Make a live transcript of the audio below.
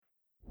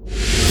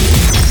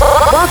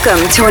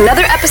Welcome to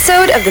another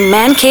episode of the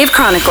Man Cave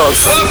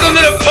Chronicles. Welcome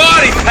to the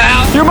party,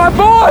 pal! You're my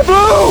boy,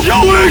 Blue! Yo,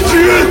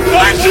 Adrian!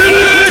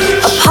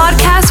 A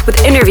podcast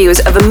with interviews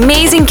of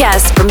amazing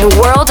guests from the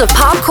world of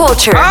pop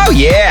culture. Oh,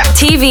 yeah!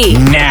 TV.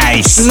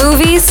 Nice!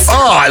 Movies.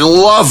 Oh, I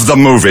love the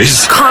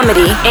movies!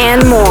 Comedy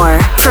and more.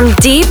 From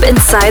deep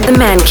inside the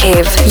Man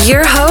Cave,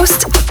 your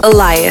host,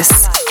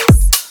 Elias.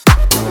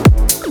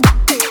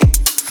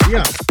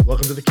 Yeah,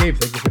 welcome to the cave.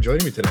 Thank you for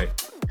joining me today.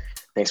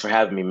 Thanks for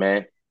having me,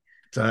 man.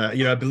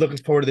 I've been looking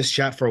forward to this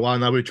chat for a while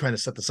now. We've been trying to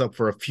set this up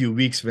for a few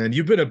weeks, man.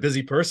 You've been a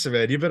busy person,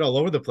 man. You've been all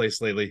over the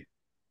place lately.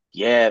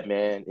 Yeah,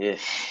 man.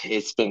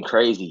 It's been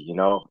crazy, you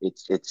know.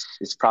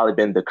 It's probably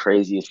been the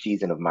craziest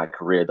season of my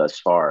career thus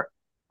far.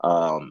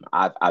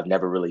 I've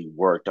never really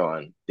worked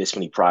on this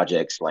many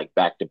projects like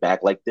back to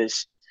back like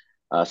this.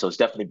 So it's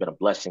definitely been a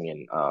blessing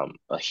and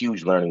a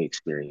huge learning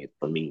experience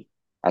for me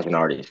as an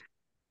artist.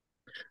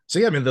 So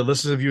yeah, I mean, the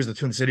listeners and viewers that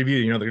tune this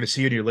interview, they're going to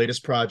see you in your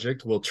latest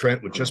project,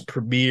 Trent, which just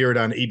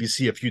premiered on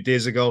ABC a few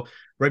days ago.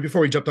 Right before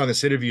we jumped on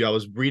this interview, I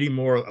was reading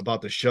more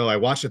about the show. I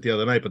watched it the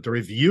other night, but the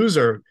reviews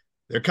they're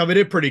coming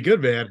in pretty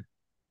good, man.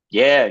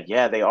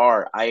 Yeah, they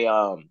are.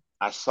 I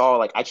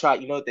saw I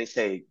tried, what they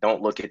say,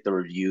 don't look at the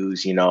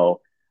reviews,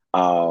 but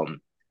I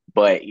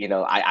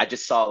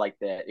just saw that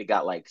it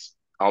got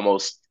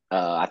almost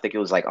I think it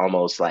was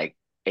almost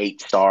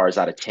 8 stars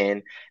out of 10.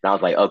 And I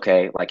was like,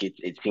 okay,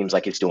 it seems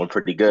like it's doing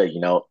pretty good,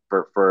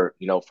 for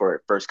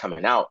it first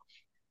coming out.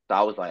 So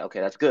I was like,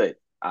 okay, that's good.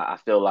 I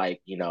feel like,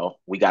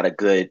 we got a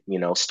good,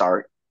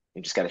 start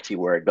and just got to see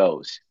where it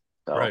goes.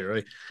 So.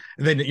 Right.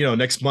 And then,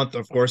 next month,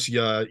 of course, we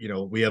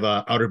have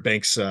Outer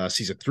Banks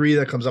season 3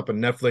 that comes up on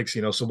Netflix,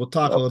 so we'll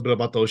talk a little bit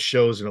about those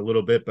shows in a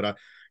little bit, but I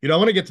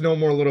want to get to know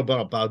more a little bit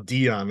about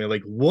Deion,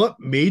 man. What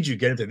made you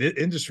get into the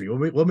industry?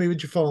 What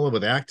made you fall in love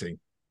with acting?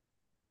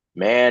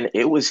 Man,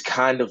 it was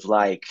kind of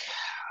I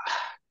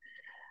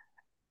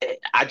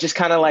just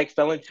kind of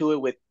fell into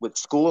it with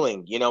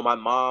schooling. My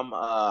mom,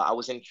 I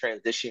was in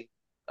transition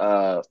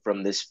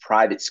from this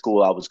private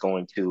school I was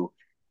going to,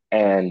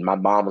 and my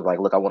mom was like,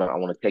 "Look, I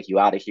want to take you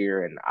out of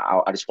here, and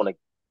I just want to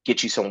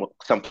get you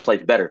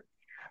someplace better."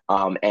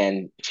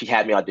 And she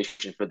had me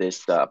audition for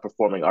this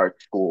performing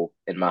arts school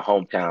in my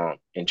hometown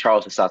in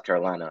Charleston, South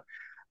Carolina.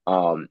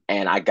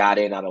 And I got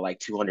in out of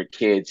 200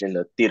 kids in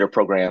the theater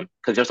program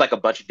because there's a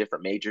bunch of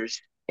different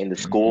majors in the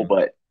school,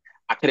 but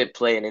I couldn't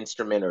play an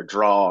instrument or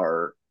draw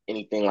or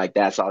anything like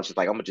that. So I was just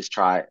I'm gonna just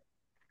try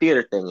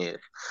theater thing is.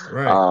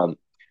 Right.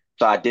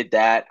 So I did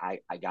that. I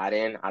got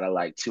in out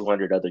of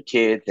 200 other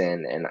kids,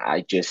 and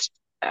I just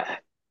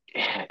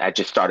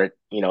started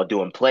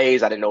doing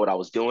plays. I didn't know what I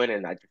was doing,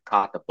 and I just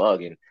caught the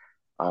bug. And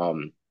I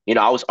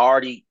was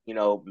already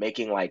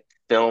making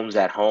films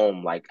at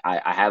home. I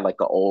had an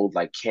old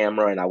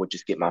camera, and I would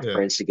just get my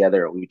friends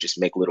together, and we would just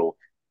make little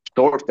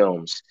short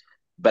films.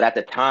 But at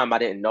the time, I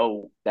didn't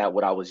know that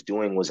what I was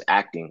doing was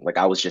acting.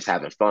 I was just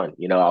having fun.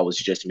 I was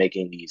just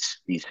making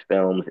these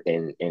films,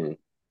 and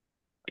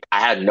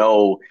I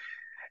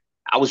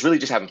was really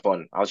just having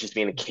fun. I was just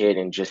being a kid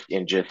and just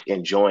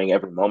enjoying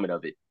every moment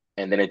of it.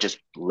 And then it just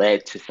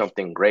led to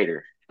something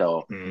greater.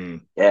 So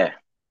yeah.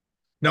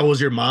 Now,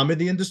 was your mom in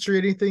the industry or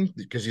anything?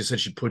 Because you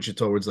said she put you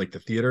towards the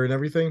theater and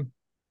everything.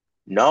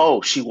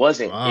 No, she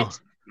wasn't. Wow.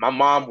 My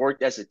mom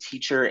worked as a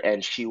teacher,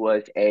 and she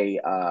was a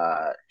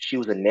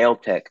nail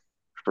tech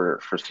for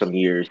some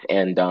years.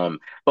 And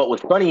but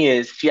what's funny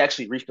is she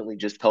actually recently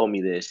just told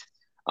me this.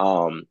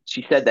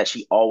 She said that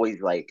she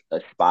always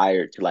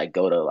aspired to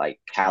go to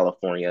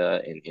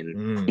California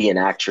and be an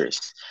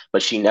actress,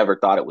 but she never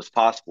thought it was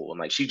possible.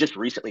 And she just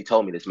recently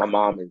told me this. My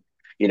mom is,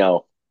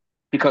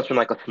 she comes from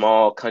a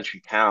small country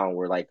town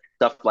where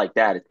stuff like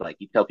that, it's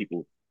you tell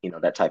people,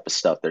 that type of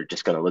stuff, they're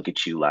just gonna look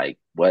at you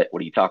what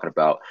are you talking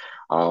about?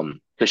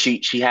 So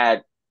she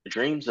had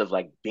dreams of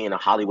being a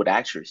Hollywood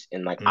actress,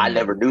 and I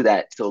never knew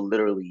that till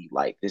literally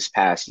this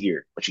past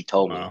year when she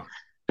told me.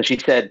 So she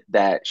said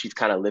that she's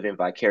kind of living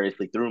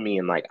vicariously through me,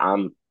 and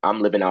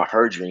I'm living out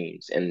her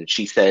dreams. And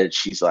she said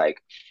she's I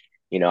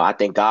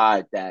thank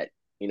God that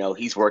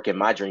he's working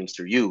my dreams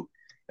through you.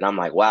 And I'm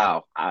like,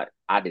 wow, I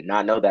did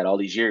not know that all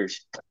these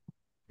years.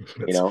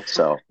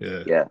 So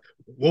yeah.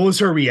 What was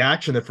her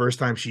reaction the first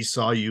time she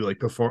saw you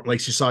perform?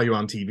 She saw you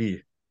on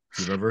TV. Do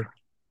you remember?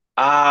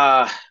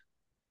 My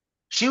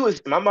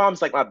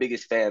mom's my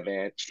biggest fan,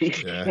 man.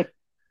 She's I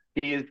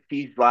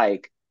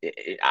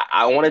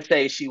want to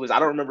say she was, I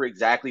don't remember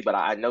exactly, but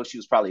I know she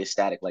was probably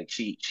ecstatic.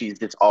 She's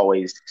just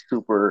always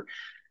super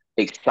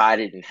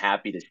excited and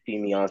happy to see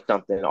me on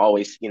something,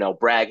 always,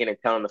 bragging and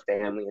telling the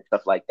family and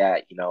stuff like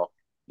that. I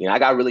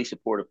got really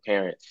supportive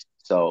parents.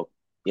 So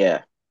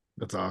yeah.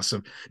 That's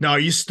awesome. Now, are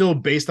you still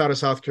based out of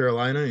South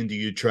Carolina, and do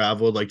you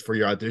travel for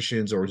your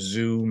auditions or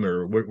Zoom,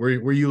 or where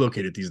are you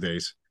located these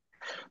days?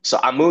 So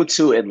I moved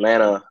to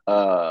Atlanta,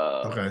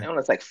 Okay. I don't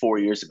know, it's 4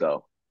 years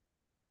ago,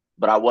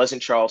 but I was in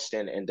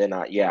Charleston, and then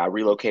I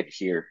relocated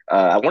here.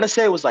 I want to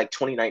say it was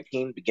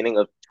 2019, beginning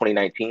of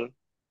 2019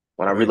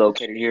 when I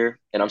relocated here,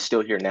 and I'm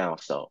still here now.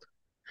 So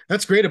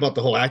that's great about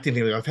the whole acting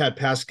thing. I've had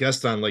past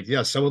guests on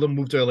some of them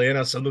moved to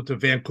Atlanta, some moved to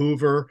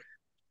Vancouver.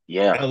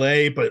 Yeah.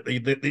 LA, but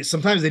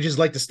sometimes they just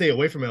like to stay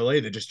away from LA.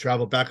 They just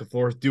travel back and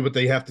forth, do what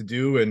they have to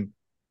do, and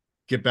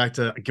get back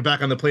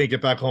on the plane,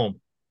 get back home.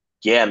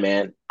 Yeah,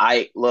 man.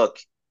 I look,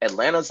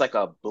 Atlanta's like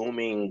a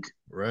booming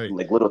Right.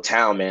 like little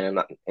town, man,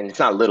 and it's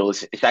not little.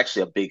 It's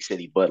actually a big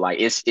city, but like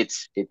it's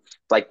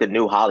like the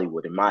new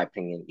Hollywood, in my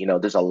opinion.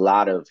 There's a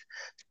lot of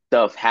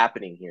stuff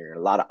happening here,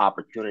 a lot of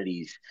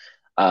opportunities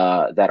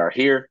that are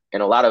here,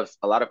 and a lot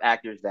of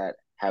actors that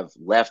have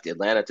left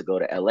Atlanta to go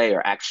to LA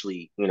are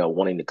actually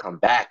wanting to come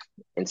back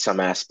in some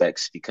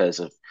aspects because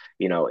of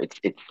it's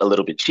a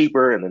little bit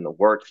cheaper, and then the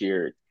work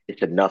here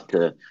it's enough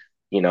to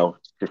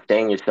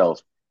sustain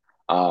yourself.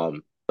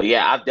 But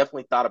yeah, I've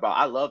definitely thought about.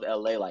 I love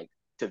LA, like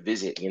to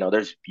visit.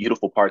 There's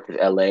beautiful parts of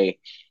LA.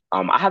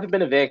 I haven't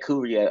been to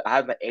Vancouver yet. I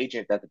have an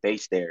agent that's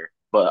based there,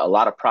 but a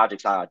lot of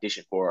projects I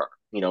audition for,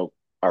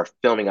 are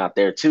filming out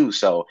there too.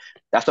 So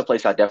that's a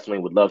place I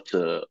definitely would love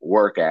to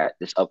work at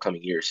this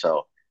upcoming year.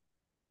 So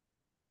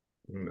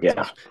That's yeah,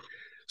 awesome.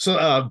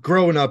 So,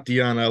 growing up,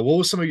 Deanna, what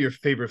was some of your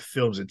favorite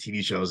films and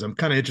TV shows? I'm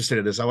kind of interested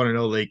in this. I want to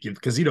know, like,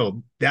 because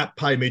that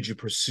probably made you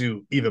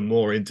pursue even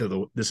more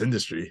into this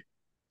industry.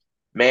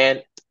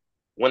 man.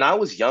 When I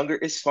was younger,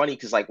 it's funny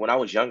because like when I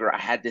was younger, I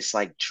had this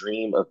like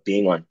dream of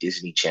being on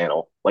Disney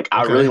Channel. Like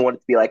I really Okay. wanted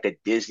to be like a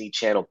Disney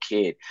Channel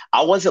kid.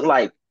 I wasn't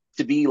like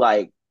to be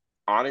like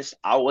honest,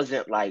 I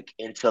wasn't like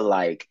into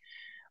like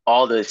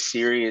all the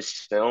serious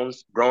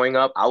films growing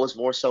up. I was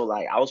more so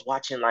like I was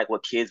watching like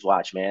what kids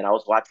watch, man. I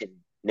was watching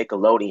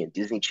Nickelodeon,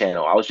 Disney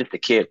Channel. I was just a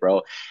kid,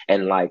 bro.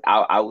 And like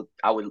I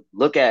would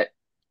look at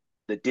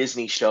the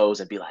Disney shows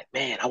and be like,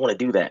 man, I want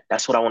to do that.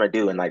 That's what I want to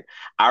do. And like,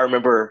 I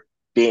remember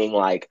being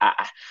like,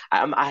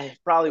 I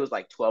probably was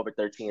like 12 or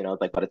 13. And I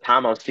was like, by the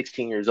time I was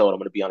 16 years old, I'm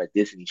going to be on a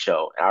Disney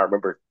show. And I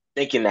remember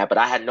thinking that, but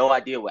I had no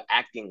idea what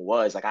acting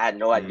was. Like, I had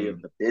no idea of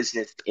Mm, the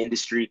business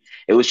industry.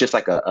 It was just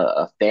like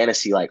a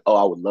fantasy, like, oh,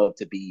 I would love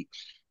to be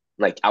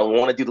like I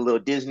want to do the little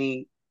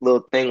Disney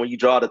little thing when you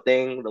draw the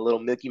thing, the little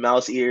Mickey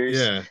Mouse ears.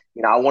 yeah.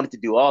 I wanted to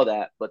do all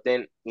that, but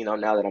then now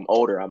that I'm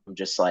older, I'm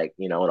just like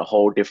in a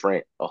whole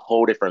different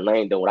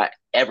lane than what I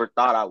ever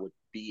thought I would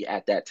be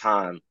at that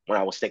time when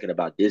I was thinking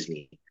about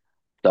Disney.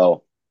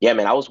 So yeah,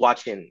 man, I was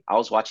watching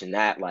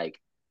that like,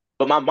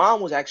 but my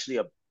mom was actually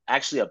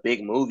a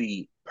big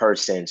movie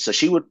person, so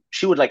she would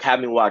like have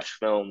me watch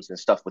films and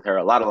stuff with her,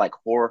 a lot of like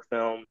horror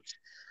films,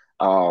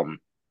 um,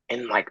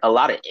 and like a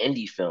lot of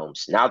indie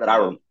films. Now that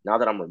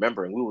I'm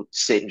remembering, we would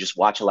sit and just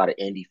watch a lot of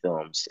indie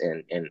films,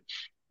 and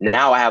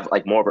now I have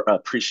like more of an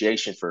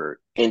appreciation for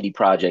indie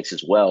projects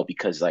as well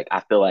because like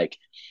I feel like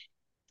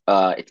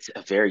it's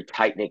a very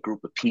tight knit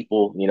group of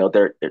people.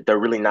 They're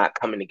really not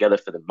coming together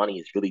for the money.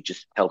 It's really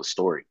just to tell the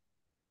story.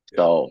 Yeah.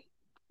 So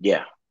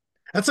yeah,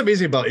 That's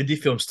amazing about indie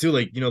films too.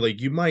 Like,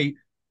 like you might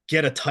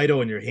get a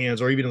title in your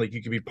hands, or even like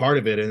you could be part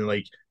of it, and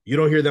like you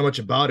don't hear that much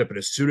about it, but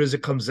as soon as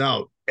it comes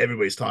out,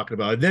 everybody's talking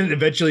about it. And then it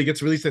eventually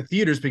gets released in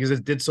theaters because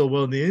it did so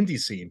well in the indie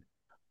scene.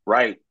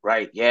 right,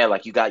 right, yeah.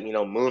 Like you got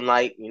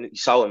Moonlight. You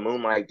saw what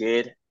Moonlight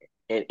did.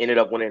 It ended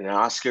up winning an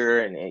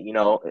Oscar, and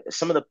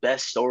some of the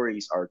best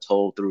stories are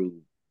told through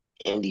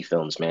indie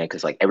films, man.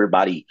 Because like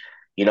everybody,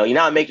 you're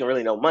not making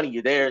really no money.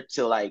 You're there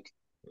to like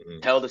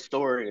Mhm. tell the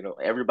story.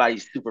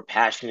 Everybody's super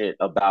passionate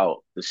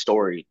about the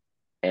story,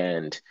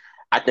 and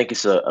I think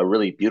it's a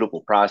really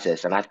beautiful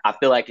process. And I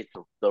feel like it's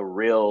the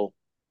real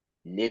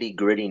nitty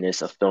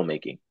grittiness of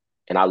filmmaking,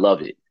 and I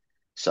love it.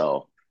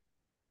 So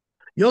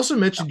You also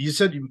mentioned you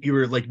said you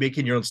were like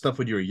making your own stuff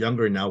when you were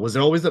younger. Now, was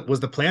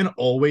the plan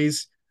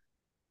always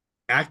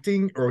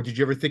acting, or did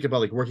you ever think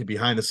about like working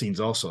behind the scenes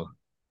also?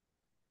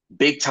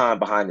 big time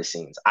behind the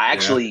scenes. I Yeah.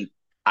 actually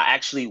I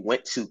actually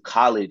went to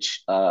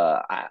college.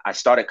 I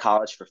started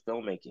college for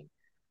filmmaking.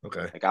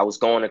 Okay. Like I was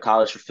going to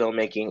college for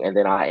filmmaking, and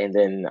then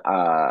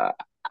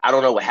I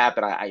don't know what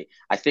happened.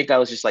 I think I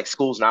was just like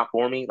school's not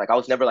for me. Like I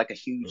was never like a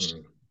huge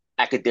Mm.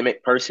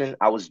 academic person.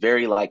 I was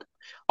very like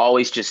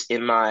always just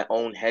in my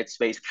own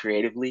headspace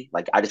creatively.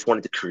 Like I just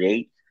wanted to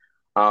create.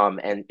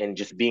 And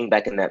just being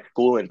back in that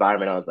school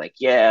environment, I was like,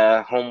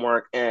 yeah,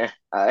 homework,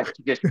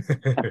 just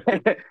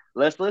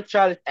let's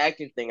try this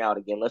acting thing out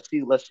again. Let's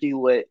see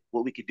what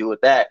we could do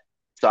with that.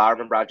 So I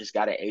remember I just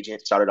got an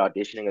agent, started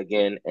auditioning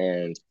again,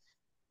 and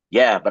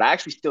yeah, but I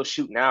actually still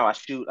shoot now. I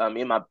shoot.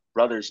 Me and my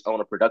brothers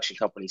own a production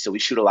company, so we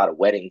shoot a lot of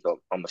weddings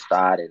on the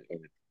side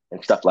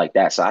and stuff like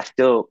that. So I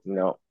still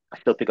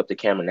pick up the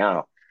camera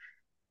now.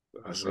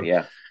 But Awesome.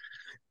 yeah.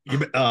 You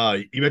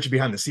mentioned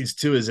behind the scenes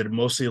too. Is it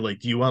mostly like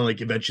do you want to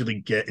like eventually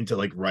get into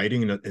like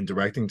writing and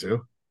directing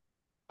too?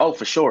 Oh,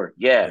 for sure.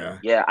 Yeah, Yeah.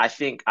 yeah. I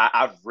think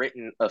I've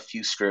written a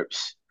few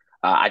scripts.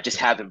 I just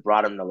haven't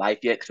brought them to life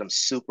yet because I'm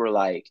super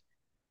like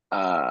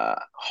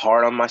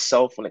hard on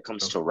myself when it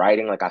comes to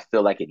writing. Like I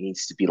feel like it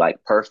needs to be like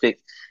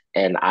perfect.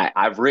 And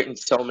I've written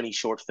so many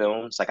short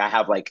films. Like I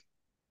have like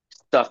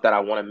stuff that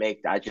I want to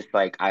make. I just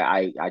like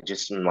I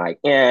just am like,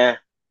 yeah,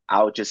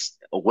 I'll just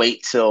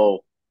wait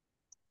till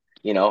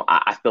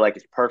I feel like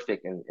it's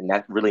perfect, and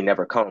that really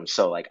never comes.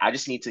 So like I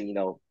just need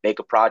to make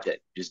a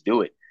project, just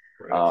do it,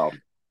 Right.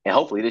 um, and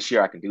hopefully this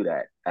year I can do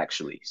that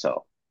actually.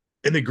 So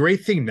And the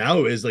great thing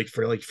now is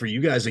for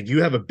you guys, like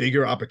you have a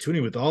bigger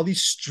opportunity with all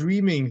these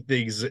streaming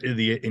things in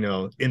the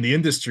in the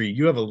industry.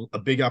 You have a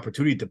big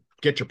opportunity to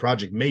get your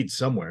project made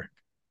somewhere.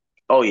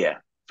 Oh yeah,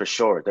 for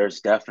sure.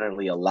 There's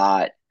definitely a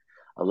lot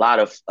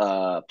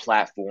of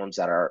platforms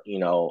that are,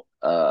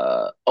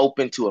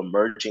 open to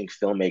emerging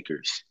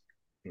filmmakers.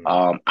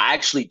 Mm. I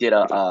actually did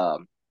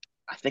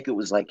I think it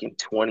was like in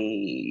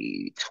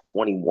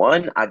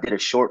 2021, I did a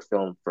short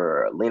film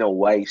for Lena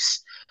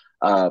Wife's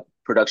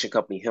production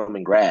company,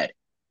 Hillman Grad.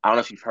 I don't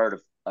know if you've heard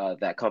of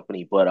that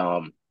company, but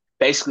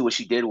basically what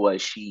she did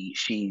was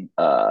she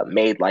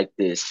made like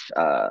this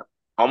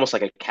almost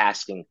like a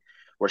casting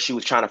where she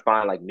was trying to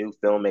find like new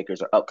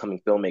filmmakers or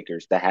upcoming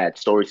filmmakers that had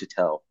stories to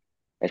tell.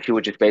 And she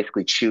would just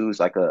basically choose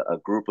like a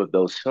group of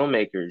those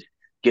filmmakers,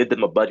 give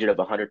them a budget of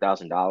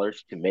 $100,000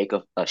 to make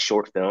a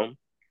short film,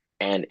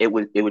 and it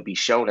would be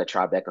shown at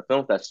Tribeca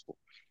Film Festival.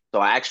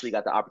 So I actually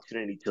got the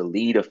opportunity to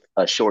lead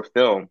a short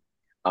film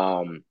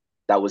um,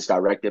 that was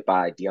directed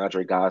by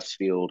DeAndre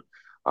Gosfield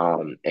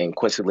and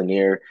Quincy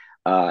Lanier,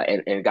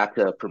 and got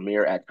to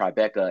premiere at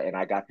Tribeca, and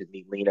I got to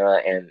meet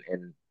Lena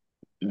and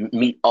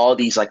meet all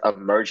these like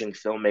emerging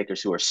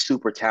filmmakers who are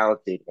super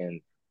talented,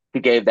 and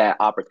she gave that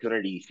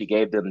opportunity. She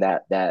gave them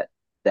that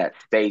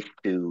space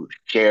to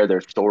share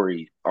their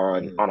stories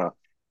Mm.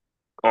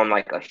 on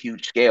like a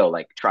huge scale,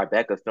 like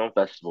Tribeca Film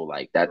Festival,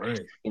 like that's Right.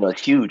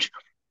 it's huge.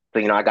 So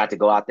I got to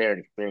go out there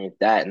and experience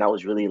that, and that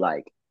was really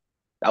like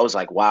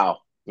wow,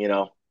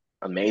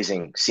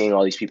 amazing seeing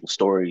all these people's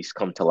stories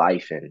come to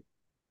life, and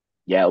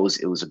yeah, it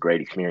was a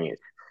great experience.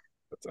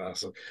 That's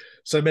awesome.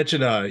 So I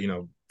mentioned,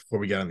 before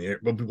we got on the air,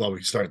 while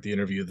we start the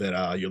interview,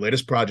 that your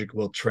latest project,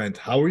 Will Trent.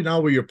 How are you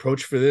now? Were you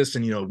approached for this?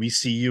 And we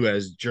see you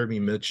as Jeremy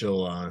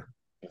Mitchell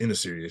in the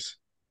series.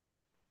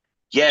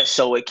 Yeah,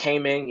 so it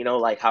came in,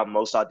 like how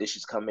most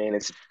auditions come in,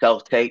 it's a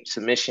self-tape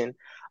submission.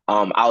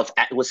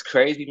 It was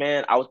crazy,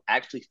 man. I was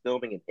actually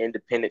filming an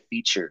independent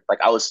feature. Like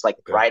I was like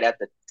Okay. right at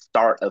the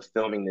start of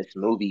filming this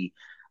movie.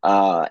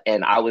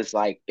 And I was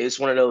like, it's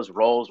one of those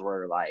roles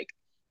where like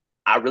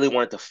I really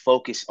wanted to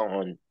focus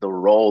on the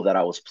role that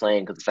I was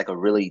playing because it's like a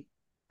really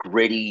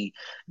gritty,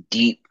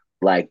 deep,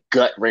 like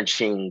gut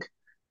wrenching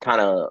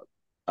kind of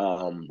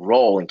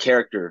role and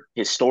character,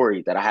 his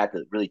story that I had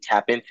to really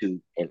tap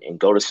into and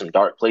go to some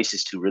dark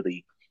places to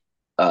really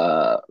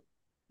uh,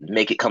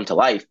 make it come to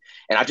life.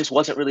 And I just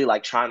wasn't really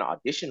like trying to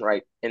audition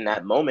right in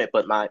that moment.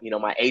 But my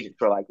agents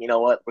were like, you know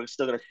what, we're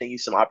still going to send you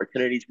some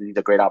opportunities. These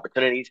are great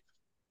opportunities.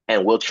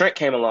 And Will Trent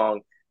came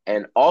along.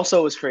 And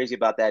also, what's crazy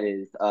about that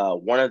is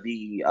one of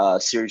the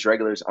series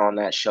regulars on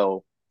that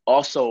show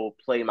also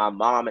played my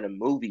mom in a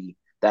movie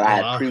that I Oh,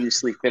 had wow.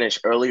 previously finished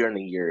earlier in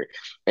the year,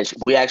 and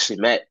we actually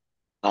met.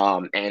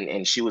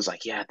 And she was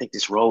like, "Yeah, I think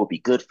this role would be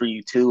good for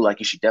you too. Like,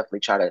 you should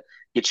definitely try to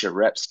get your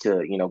reps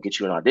to, get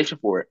you an audition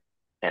for it."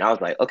 And I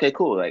was like, "Okay,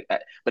 cool." Like,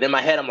 but in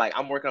my head, I'm like,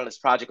 "I'm working on this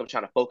project. I'm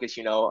trying to focus,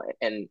 and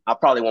I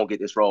probably won't get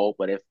this role,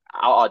 but if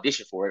I'll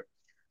audition for it."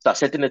 So I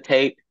sent in the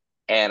tape.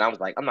 And I was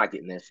like, I'm not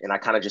getting this. And I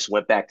kind of just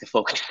went back to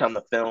focus on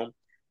the film.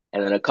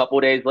 And then a couple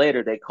of days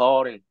later, they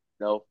called and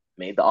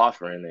made the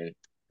offer. And then,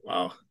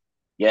 Wow.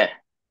 yeah,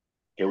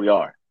 here we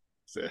are.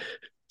 So,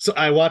 so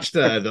I watched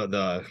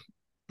the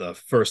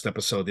first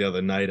episode the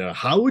other night.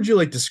 How would you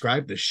like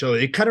describe the show?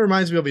 It kind of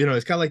reminds me of,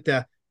 it's kind of like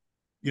that,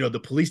 the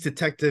police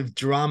detective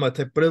drama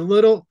type, but a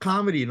little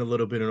comedy and a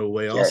little bit in a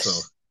way also.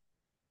 Yes,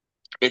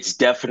 it's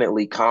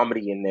definitely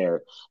comedy in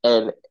there.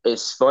 And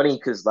it's funny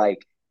because,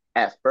 like,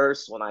 at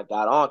first when I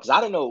got on, because I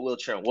didn't know what Will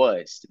Trent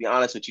was, to be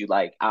honest with you.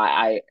 Like,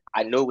 I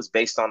knew it was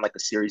based on like a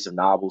series of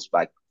novels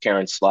by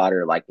Karen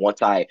Slaughter. Like,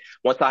 once I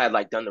had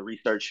like done the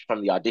research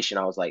from the audition,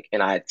 I was like,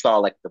 and I saw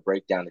like the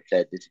breakdown that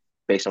said this is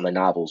based on the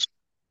novels.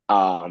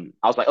 I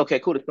was like, okay,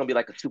 cool. It's gonna be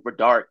like a super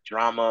dark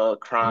drama, Mm.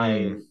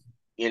 crime,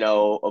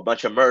 a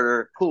bunch of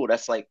murder. Cool.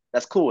 That's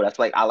cool. That's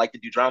like I like to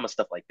do drama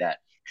stuff like that.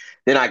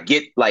 Then I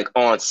get like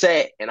on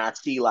set and I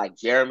see like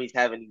Jeremy's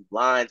having these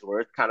lines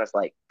where it's kind of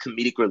like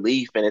comedic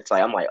relief, and it's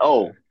like I'm like,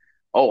 oh,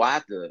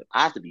 I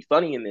have to be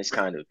funny in this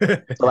kind of.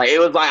 So like it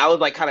was like I was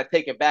like kind of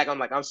taken back. I'm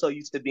like I'm so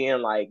used to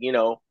being like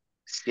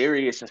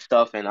serious and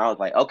stuff, and I was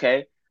like,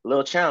 okay, a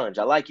little challenge.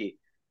 I like it.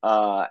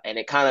 And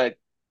it kind of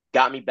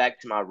got me back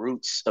to my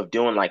roots of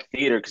doing like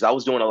theater because I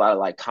was doing a lot of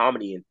like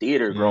comedy and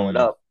theater growing Mm.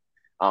 up.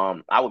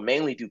 I would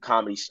mainly do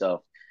comedy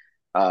stuff.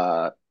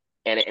 Uh,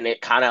 and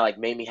it kind of like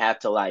made me have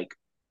to like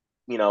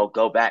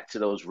go back to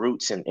those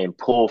roots and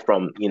pull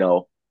from,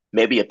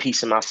 maybe a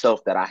piece of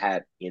myself that I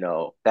had,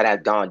 that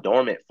had gone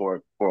dormant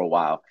for a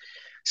while.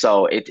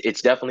 So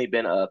it's definitely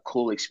been a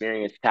cool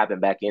experience tapping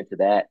back into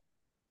that.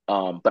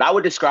 But I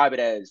would describe it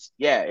as,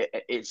 yeah,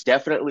 it's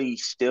definitely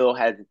still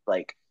has its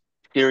like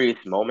serious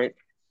moments.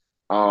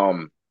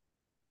 Um,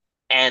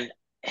 and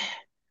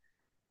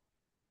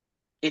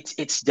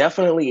it's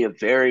definitely a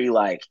very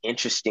like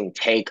interesting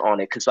take on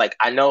it because like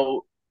I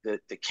know the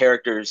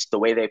characters, the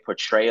way they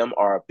portray them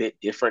are a bit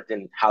different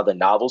than how the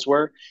novels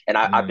were, and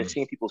I've been Mm.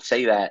 seeing people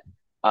say that.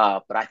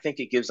 But I think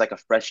it gives like a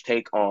fresh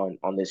take on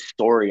this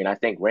story, and I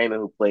think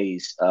Raymond, who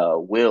plays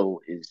Will,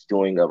 is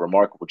doing a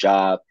remarkable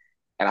job,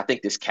 and I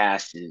think this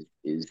cast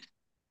is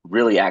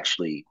really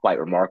actually quite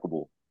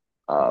remarkable.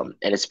 Mm,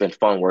 And it's been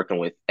fun working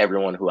with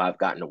everyone who I've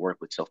gotten to work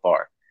with so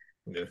far.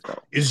 yeah.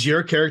 So, Is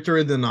your character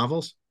in the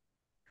novels?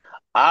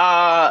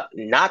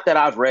 not that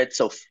I've read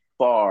so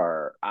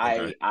far.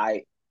 Okay.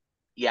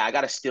 Yeah, I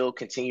gotta still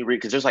continue read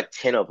because there's like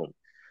 10 of them.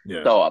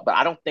 Yeah. So, but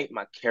I don't think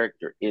my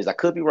character is. I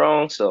could be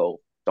wrong, so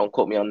don't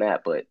quote me on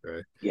that. But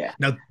Right. yeah,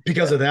 Now,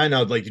 because yeah, of that,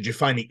 now, like, did you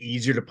find it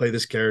easier to play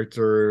this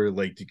character?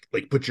 Like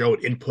put your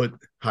own input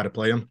how to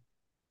play him?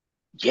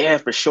 yeah,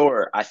 for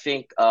sure. I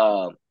think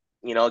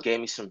it gave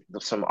me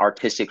some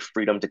artistic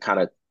freedom to kind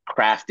of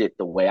craft it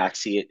the way I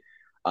see it.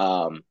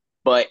 Um,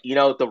 but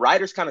the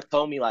writers kind of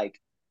told me like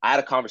I had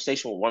a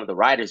conversation with one of the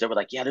writers. They were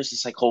like, "Yeah, there's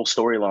this like whole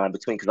storyline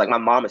between because like my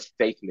mom is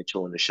Faith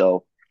Mitchell in the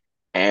show,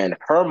 and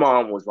her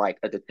mom was like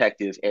a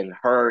detective, and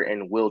her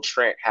and Will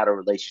Trent had a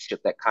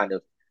relationship that kind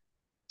of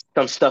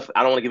some stuff.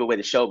 I don't want to give away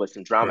the show, but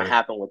some drama Right.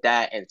 happened with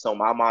that, and so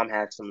my mom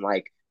had some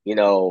like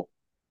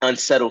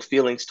unsettled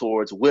feelings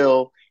towards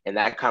Will, and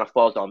that kind of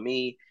falls on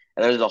me.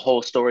 And there's a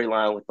whole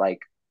storyline with like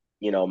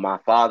my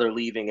father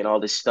leaving and all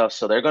this stuff.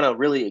 So they're gonna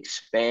really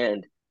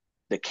expand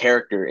the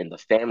character and the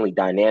family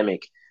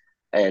dynamic,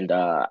 and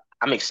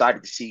I'm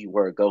excited to see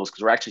where it goes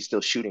because we're actually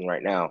still shooting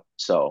right now.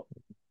 So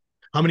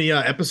How many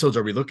episodes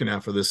are we looking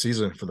at for this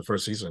season, for the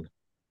first season?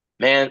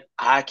 man,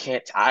 I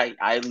can't.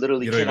 I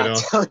literally You don't even cannot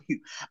know. tell you.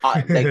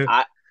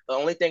 I the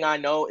only thing I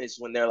know is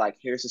when they're like,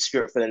 "Here's the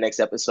script for the next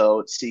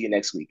episode. See you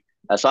next week."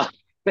 That's all.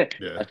 Yeah.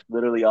 That's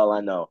literally all I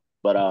know.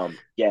 But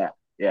yeah,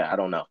 yeah, I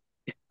don't know.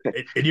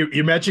 And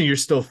you mentioned you're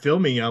still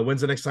filming.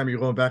 When's the next time you're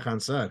going back on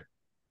set?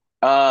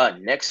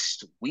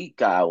 Next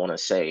week I want to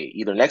say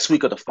either next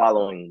week or the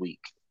following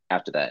week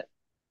after that.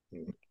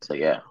 So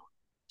yeah,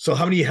 So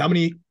how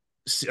many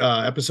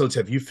episodes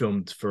have you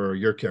filmed for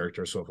your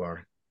character so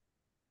far?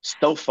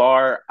 so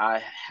far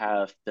I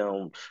have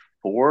filmed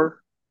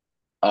four,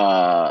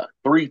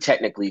 three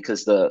technically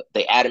because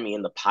they added me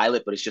in the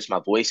pilot, but it's just my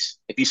voice.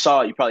 If you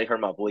saw it, you probably heard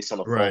my voice on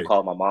the phone Right.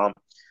 call with my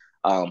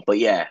mom. But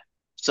yeah,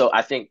 so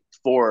I think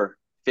four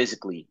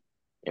physically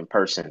in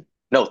person.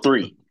 No,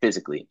 three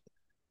physically.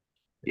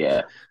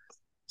 Yeah.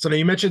 So now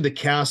you mentioned the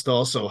cast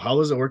also. How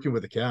is it working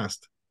with the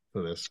cast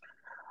for this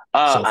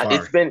so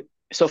It's far? been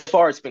so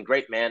far. It's been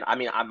great, man. I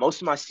mean,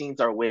 most of my scenes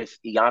are with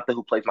Iantha,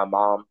 who plays my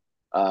mom,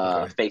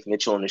 Okay. Faith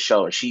Mitchell in the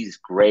show, and she's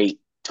great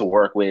to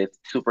work with.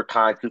 Super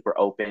kind, super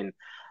open,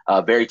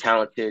 very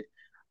talented.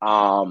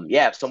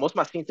 Yeah. So most of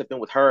my scenes have been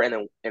with her,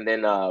 and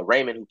then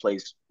Raymond, who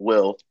plays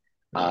Will,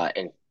 Yeah.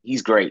 and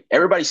he's great.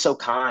 Everybody's so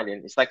kind,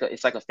 and it's like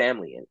a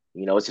family, and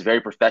it's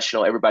very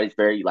professional. Everybody's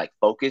very like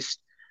focused.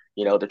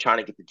 They're trying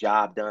to get the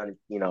job done.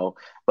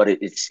 But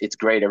it's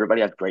great.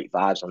 Everybody has great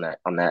vibes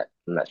on that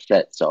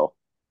set. So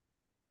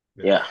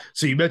Yeah. yeah.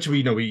 So you mentioned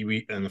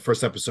we in the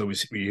first episode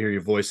we hear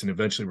your voice and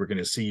eventually we're going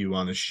to see you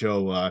on the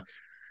show.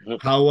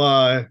 Mhm.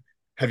 How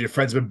have your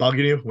friends been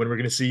bugging you when we're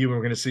going to see you? When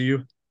we're going to see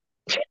you?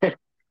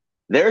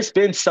 There's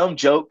been some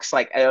jokes.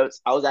 Like I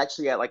was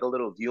actually at like a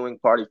little viewing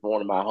party for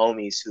one of my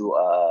homies who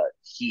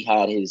he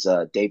had his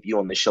debut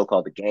on the show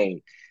called The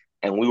Game,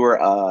 and we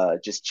were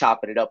just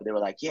chopping it up, and they were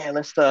like, "Yeah,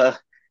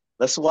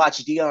 let's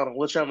watch Deion and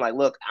Wilshire." I'm like,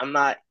 "Look, I'm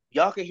not.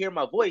 Y'all can hear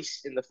my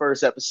voice in the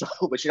first episode,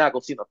 but you're not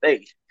gonna see my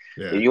face.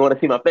 If Yeah. you want to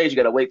see my face, you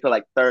gotta wait till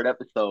like third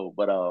episode."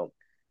 But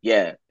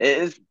yeah,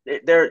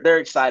 they're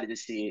excited to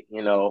see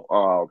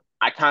it.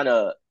 I kind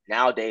of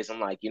nowadays I'm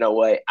like, you know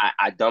what?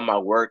 I done my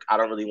work. I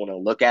don't really want to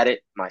look at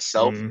it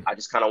myself. Mm, I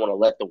just kind of want to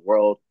let the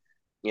world,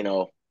 you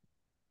know,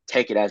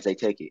 take it as they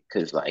take it.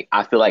 Cause like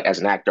I feel like as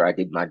an actor, I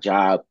did my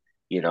job,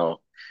 you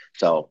know.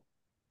 So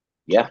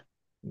yeah.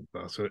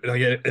 so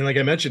like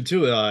I mentioned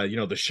too,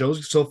 the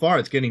shows so far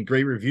it's getting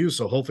great reviews,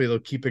 so hopefully they'll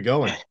keep it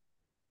going.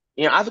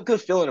 I have a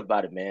good feeling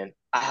about it, man.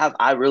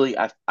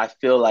 I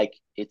feel like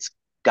it's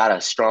got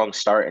a strong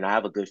start and I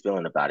have a good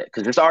feeling about it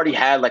because it's already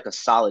had like a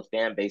solid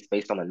fan base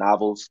based on the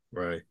novels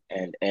Right.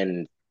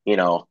 and you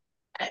know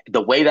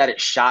the way that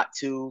it's shot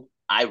too.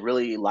 I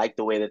really like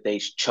the way that they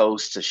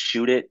chose to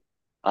shoot it.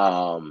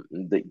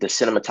 The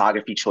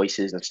cinematography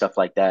choices and stuff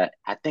like that.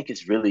 I think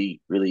it's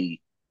really,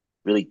 really,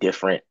 really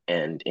different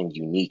and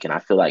unique, and I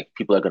feel like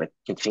people are going to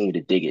continue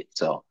to dig it.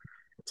 So,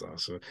 That's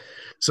awesome.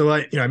 So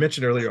I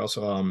mentioned earlier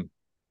also,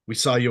 we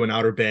saw you in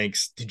Outer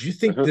Banks. Did you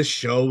think mhm. this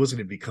show was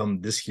going to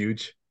become this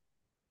huge?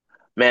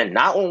 Man,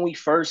 not when we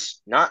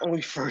first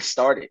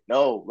started.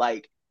 No,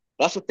 like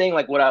that's the thing.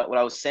 Like what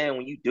I was saying,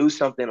 when you do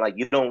something, like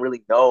you don't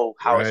really know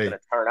how it's Right. gonna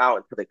turn out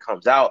until it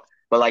comes out.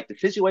 But like the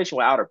situation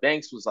with Outer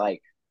Banks was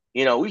like,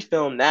 we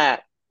filmed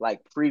that like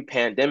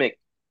pre-pandemic,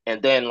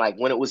 and then like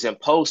when it was in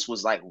post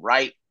was like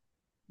right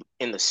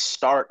in the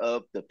start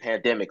of the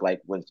pandemic,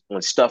 like when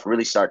stuff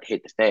really started to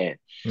hit the fan.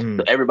 So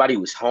Mm, everybody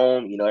was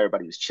home,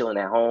 everybody was chilling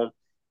at home,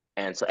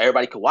 and so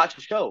everybody could watch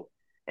the show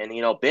and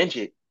binge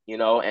it,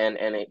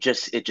 and it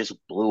just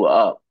blew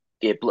up.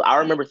 I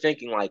remember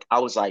thinking like I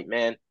was like,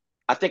 man,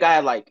 I think I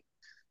had like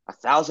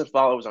 1,000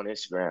 followers on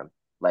Instagram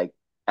like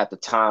at the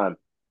time,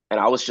 and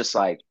I was just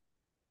like,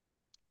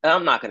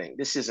 I'm not gonna.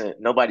 This isn't.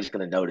 Nobody's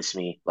gonna notice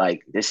me.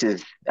 Like this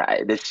is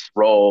this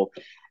role.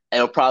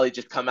 it'll probably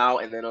just come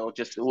out, and then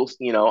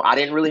I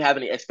didn't really have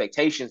any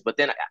expectations, but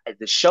then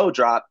the show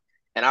dropped,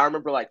 and I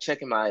remember like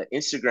checking my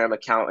Instagram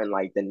account, and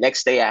like the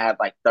next day I had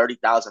like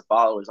 30,000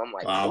 followers. I'm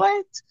like, Wow.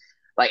 what?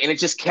 Like, and it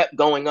just kept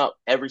going up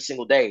every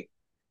single day.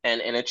 And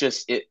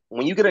it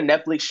when you get a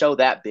Netflix show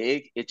that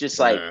big, it just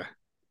like Yeah.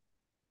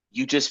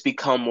 you just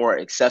become more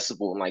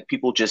accessible, and like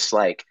people just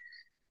like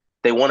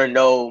they want to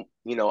know,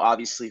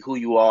 obviously who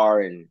you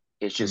are, and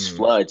it just Mm.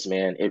 floods,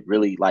 man. It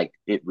really like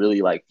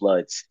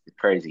floods. It's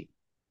crazy.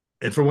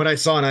 And from what I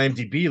saw on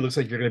IMDb, it looks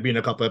like you're going to be in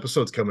a couple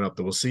episodes coming up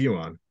that we'll see you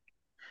on.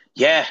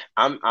 Yeah,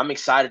 I'm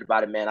excited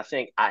about it, man. I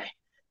think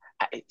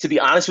to be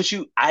honest with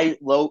you,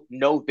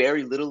 know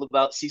very little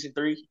about season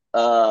three,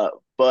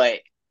 but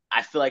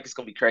I feel like it's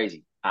gonna be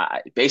crazy.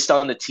 Based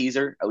on the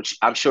teaser, which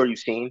I'm sure you've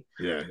seen,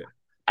 Yeah.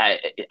 I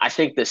I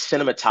think the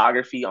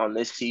cinematography on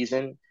this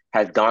season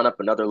has gone up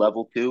another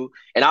level too.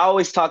 And I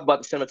always talk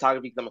about the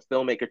cinematography because I'm a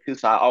filmmaker too,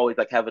 so I always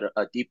like have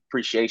a deep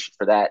appreciation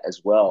for that as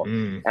well.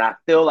 Mm. And I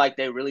feel like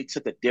they really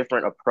took a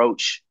different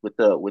approach with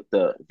the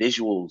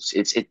visuals.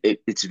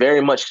 It's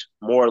very much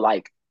more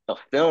like a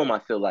film. I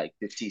feel like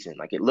this season,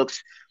 like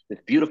it's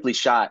beautifully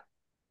shot.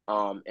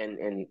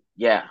 And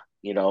yeah,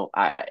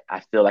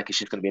 I feel like it's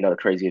just gonna be another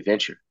crazy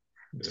adventure.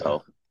 Yeah.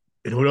 So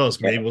And who knows?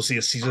 yeah. Maybe we'll see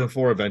a season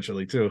 4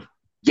 eventually too.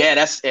 Yeah,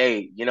 that's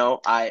a,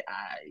 I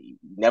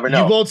never You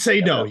know. won't You say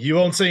never no. know. You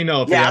won't say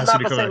no if they Yeah, I'm ask you not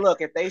to gonna come say, back.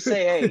 look, if they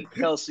say, hey,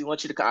 Kelsey,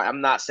 want you to come, I'm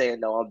not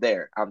saying no, I'm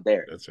there. I'm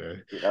there. That's right.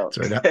 You know.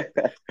 That's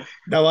right.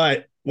 Now,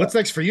 what's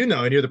next for you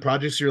now? Any of the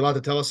projects you're allowed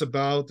to tell us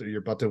about, or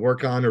you're about to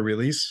work on or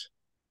release?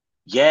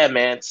 Yeah,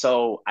 man.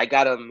 So I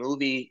got a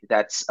movie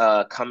that's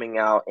coming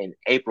out in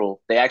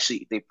April. They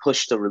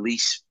pushed the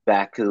release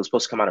back because it was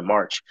supposed to come out in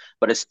March,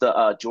 but it's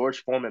the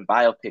George Foreman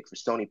biopic for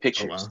Sony Oh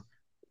Pictures. wow.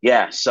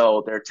 Yeah,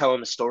 so they're telling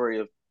the story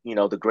of,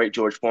 the great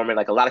George Foreman.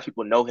 Like a lot of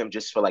people know him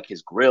just for like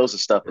his grills and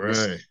stuff, but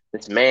this Right.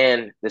 this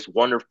man, this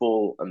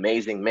wonderful,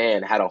 amazing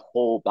man had a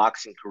whole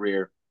boxing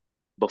career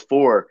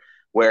before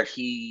where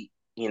he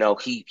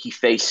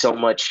faced so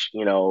much,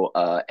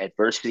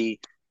 adversity,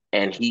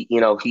 and he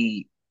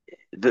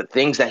the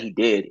things that he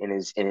did in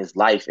his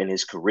life, in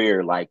his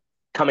career, like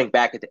coming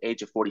back at the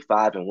age of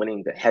 45 and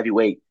winning the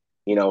heavyweight,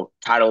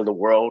 title of the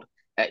world.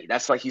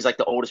 That's like he's like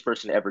the oldest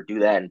person to ever do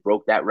that and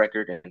broke that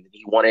record. And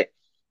he won it,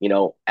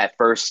 at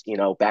first,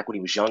 back when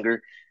he was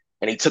younger.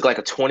 And he took like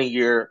a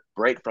 20-year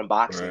break from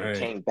boxing and Right.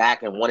 came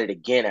back and won it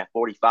again at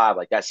 45.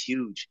 Like that's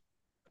huge.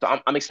 So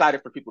I'm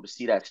excited for people to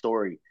see that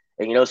story.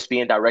 And it's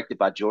being directed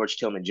by George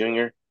Tillman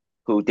Jr.,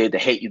 who did The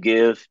Hate You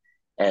Give,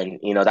 and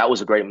that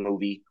was a great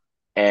movie.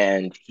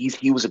 And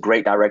he was a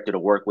great director to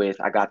work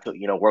with. I got to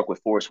work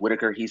with Forrest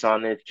Whitaker. He's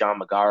on this. John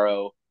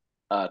Magaro,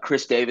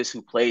 Chris Davis,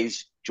 who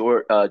plays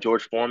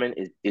George Foreman,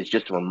 is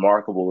just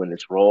remarkable in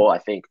this role. I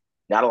think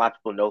not a lot of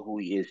people know who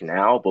he is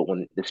now, but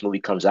when this movie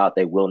comes out,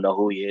 they will know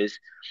who he is.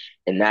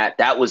 And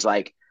that was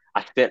like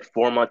I spent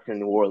 4 months in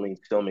New Orleans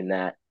filming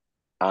that.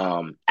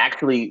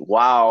 Actually,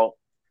 while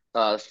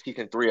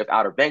season three of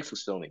Outer Banks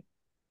was filming,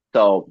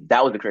 so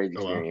that was a crazy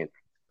Oh wow. experience.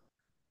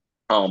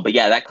 But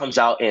yeah, that comes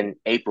out in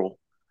April.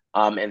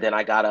 And then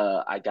I got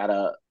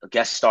a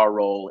guest star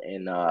role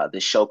in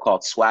this show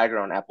called Swagger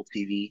on Apple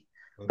TV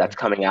Okay. that's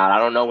coming out. I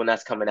don't know when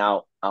that's coming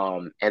out.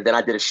 And then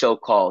I did a show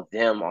called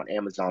Them on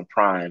Amazon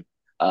Prime,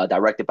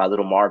 directed by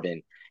Little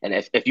Marvin. And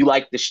if you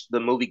like the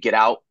movie Get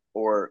Out,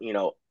 or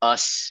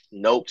Us,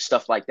 Nope,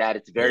 stuff like that,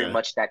 it's very Yeah.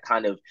 much that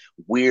kind of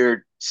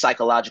weird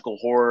psychological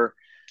horror.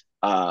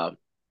 Uh,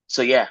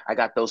 so yeah, I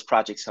got those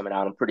projects coming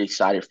out. I'm pretty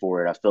excited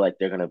for it. I feel like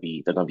they're gonna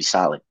be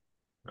solid.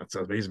 That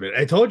sounds amazing, man.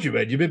 I told you,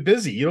 man. You've been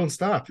busy. You don't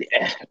stop.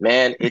 Yeah,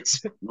 man,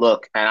 it's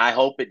look, and I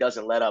hope it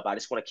doesn't let up. I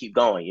just want to keep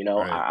going.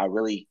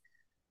 Right.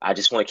 I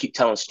just want to keep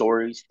telling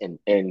stories and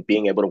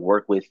being able to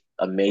work with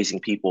amazing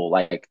people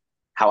like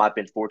how I've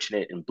been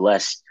fortunate and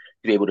blessed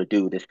to be able to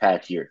do this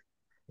past year.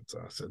 That's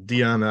awesome.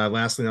 Dion,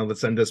 lastly, now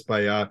let's end this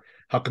by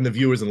how can the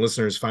viewers and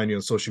listeners find you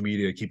on social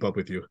media to keep up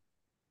with you?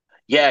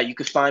 Yeah, you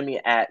can find me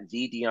at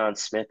the Deion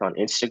Smith on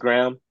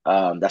Instagram.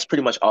 That's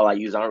pretty much all I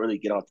use. I don't really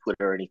get on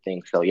Twitter or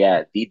anything. So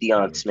yeah, the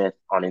Deion Mm. Smith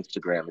on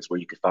Instagram is where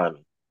you can find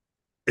me.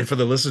 And for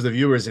the listeners and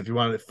viewers, if you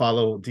want to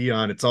follow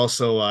Dion, it's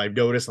also I've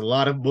noticed a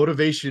lot of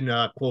motivation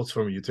quotes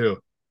from you too.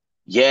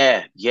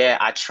 Yeah, yeah.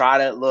 I try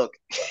to look.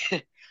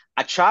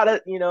 I try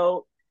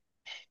to,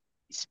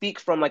 speak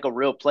from like a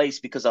real place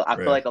because I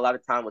feel Right. like a lot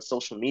of time with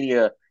social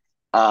media,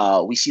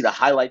 we see the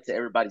highlights of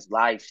everybody's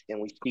life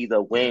and we see the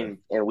Yeah. wins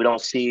and we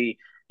don't see,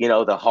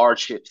 the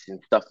hardships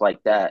and stuff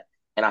like that.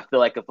 And I feel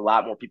like if a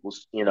lot more people,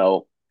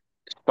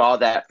 saw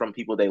that from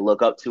people they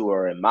look up to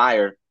or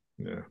admire,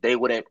 Yeah. they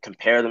wouldn't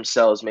compare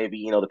themselves.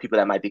 Maybe, the people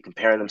that might be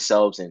comparing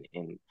themselves and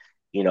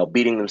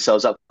beating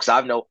themselves up. Because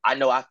I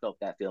know I felt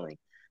that feeling.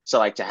 So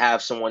like to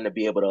have someone to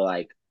be able to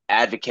like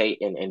advocate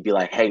and be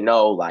like, hey,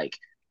 no, like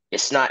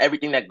it's not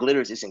everything that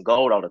glitters isn't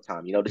gold all the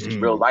time. This is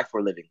real Mm. life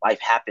we're living. Life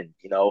happens.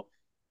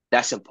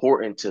 That's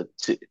important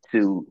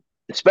to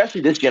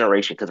especially this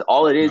generation because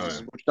all it Oh,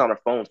 is we're just on our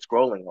phone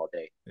scrolling all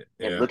day and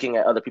yeah. looking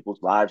at other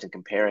people's lives and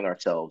comparing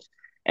ourselves.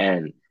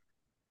 And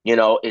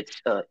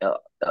it's a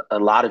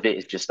lot of it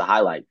is just the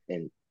highlight.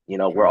 And,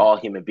 we're Right. all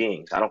human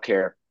beings. I don't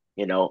care,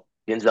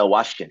 Denzel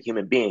Washington,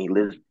 human being, he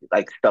lives,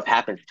 like, stuff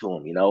happens to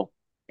him, and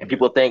Yeah.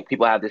 people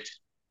have this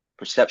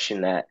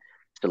perception that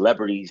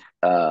celebrities,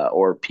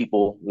 or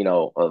people,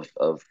 of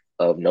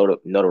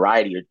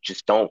notoriety, or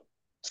just don't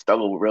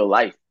struggle with real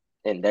life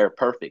and they're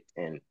perfect.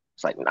 And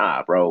it's like,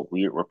 nah, bro,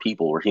 we're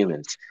people, we're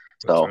humans.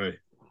 That's So right.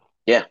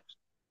 yeah.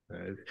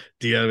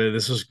 Dia,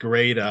 this was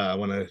great. I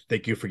want to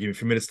thank you for giving me a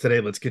few minutes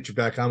today. Let's get you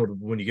back on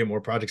when you get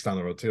more projects down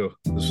the road too.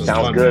 This was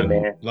Sounds fun, good,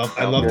 man. man. I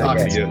Sounds love good.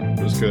 talking Yes. to you.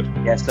 It was good.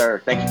 Yes,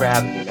 sir. Thank you for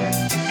having me,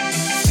 man.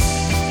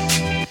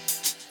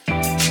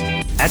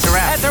 That's a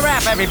wrap. That's a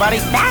wrap, everybody.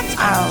 That's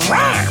a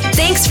wrap.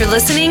 Thanks for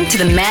listening to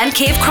the Man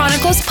Cave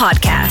Chronicles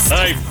podcast.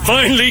 I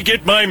finally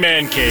get my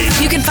man cave.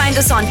 You can find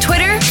us on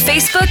Twitter,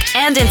 Facebook,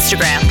 and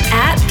Instagram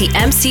at the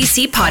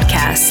MCC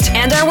Podcast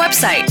and our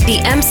website,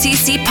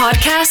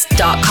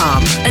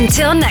 themccpodcast.com.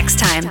 Until next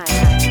time.